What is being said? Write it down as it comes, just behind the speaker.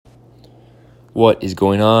What is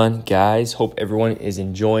going on, guys? Hope everyone is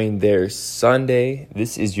enjoying their Sunday.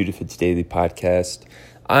 This is Judafit's Daily Podcast.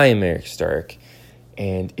 I am Eric Stark,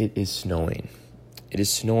 and it is snowing. It is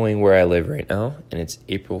snowing where I live right now, and it's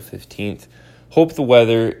April 15th. Hope the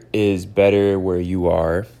weather is better where you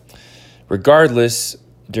are. Regardless,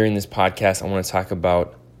 during this podcast, I want to talk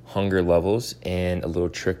about hunger levels and a little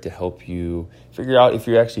trick to help you figure out if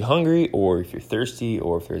you're actually hungry or if you're thirsty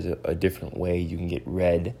or if there's a different way you can get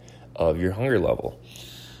rid of your hunger level.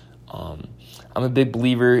 I'm a big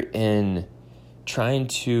believer in trying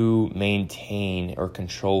to maintain or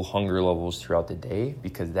control hunger levels throughout the day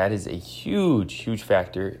because that is a huge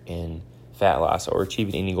factor in fat loss or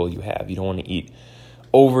achieving any goal you have. You don't want to eat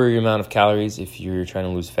over your amount of calories if you're trying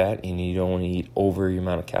to lose fat, and you don't want to eat over your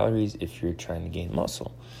amount of calories if you're trying to gain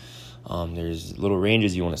muscle. There's little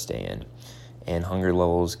ranges you want to stay in, and hunger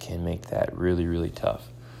levels can make that really tough.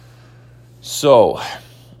 So,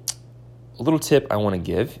 a little tip I want to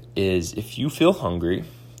give is if you feel hungry,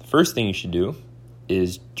 the first thing you should do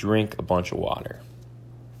is drink a bunch of water.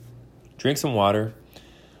 Drink some water,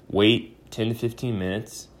 wait 10 to 15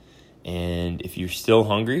 minutes, and if you're still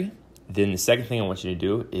hungry, then the second thing I want you to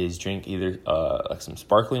do is drink either like some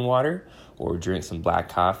sparkling water or drink some black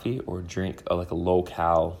coffee or drink a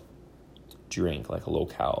low-cal drink, like a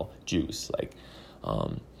low-cal juice, like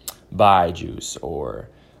Bai juice or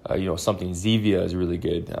something. Zevia is really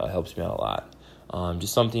good. Helps me out a lot.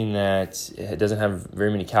 Just something that it doesn't have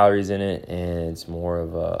very many calories in it, and it's more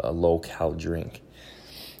of a low-cal drink.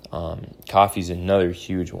 Coffee is another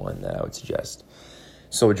huge one that I would suggest.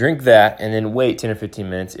 So drink that, and then wait 10 or 15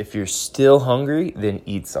 minutes. If you're still hungry, then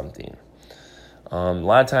eat something. A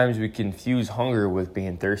lot of times we confuse hunger with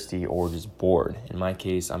being thirsty or just bored. In my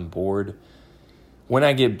case, I'm bored. When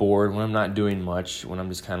I get bored, when I'm not doing much, when I'm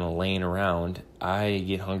just kind of laying around, I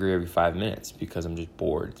get hungry every 5 minutes because I'm just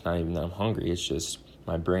bored. It's not even that I'm hungry. It's just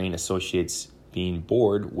my brain associates being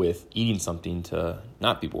bored with eating something to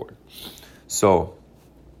not be bored. So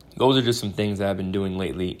those are just some things that I've been doing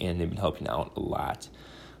lately, and they've been helping out a lot.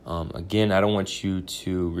 Again, I don't want you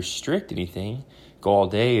to restrict anything. Go all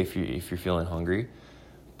day if you're feeling hungry,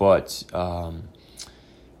 but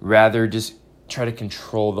rather just try to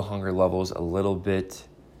control the hunger levels a little bit.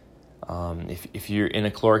 If you're in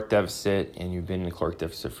a caloric deficit and you've been in a caloric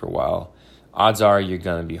deficit for a while, odds are you're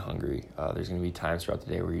gonna be hungry. There's gonna be times throughout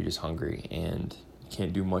the day where you're just hungry and you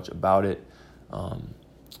can't do much about it.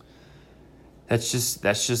 That's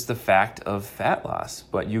just the fact of fat loss,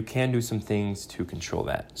 but you can do some things to control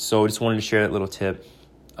that. So I just wanted to share that little tip.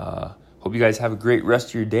 Hope you guys have a great rest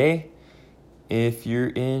of your day. If you're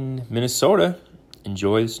in Minnesota,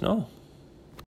 enjoy the snow.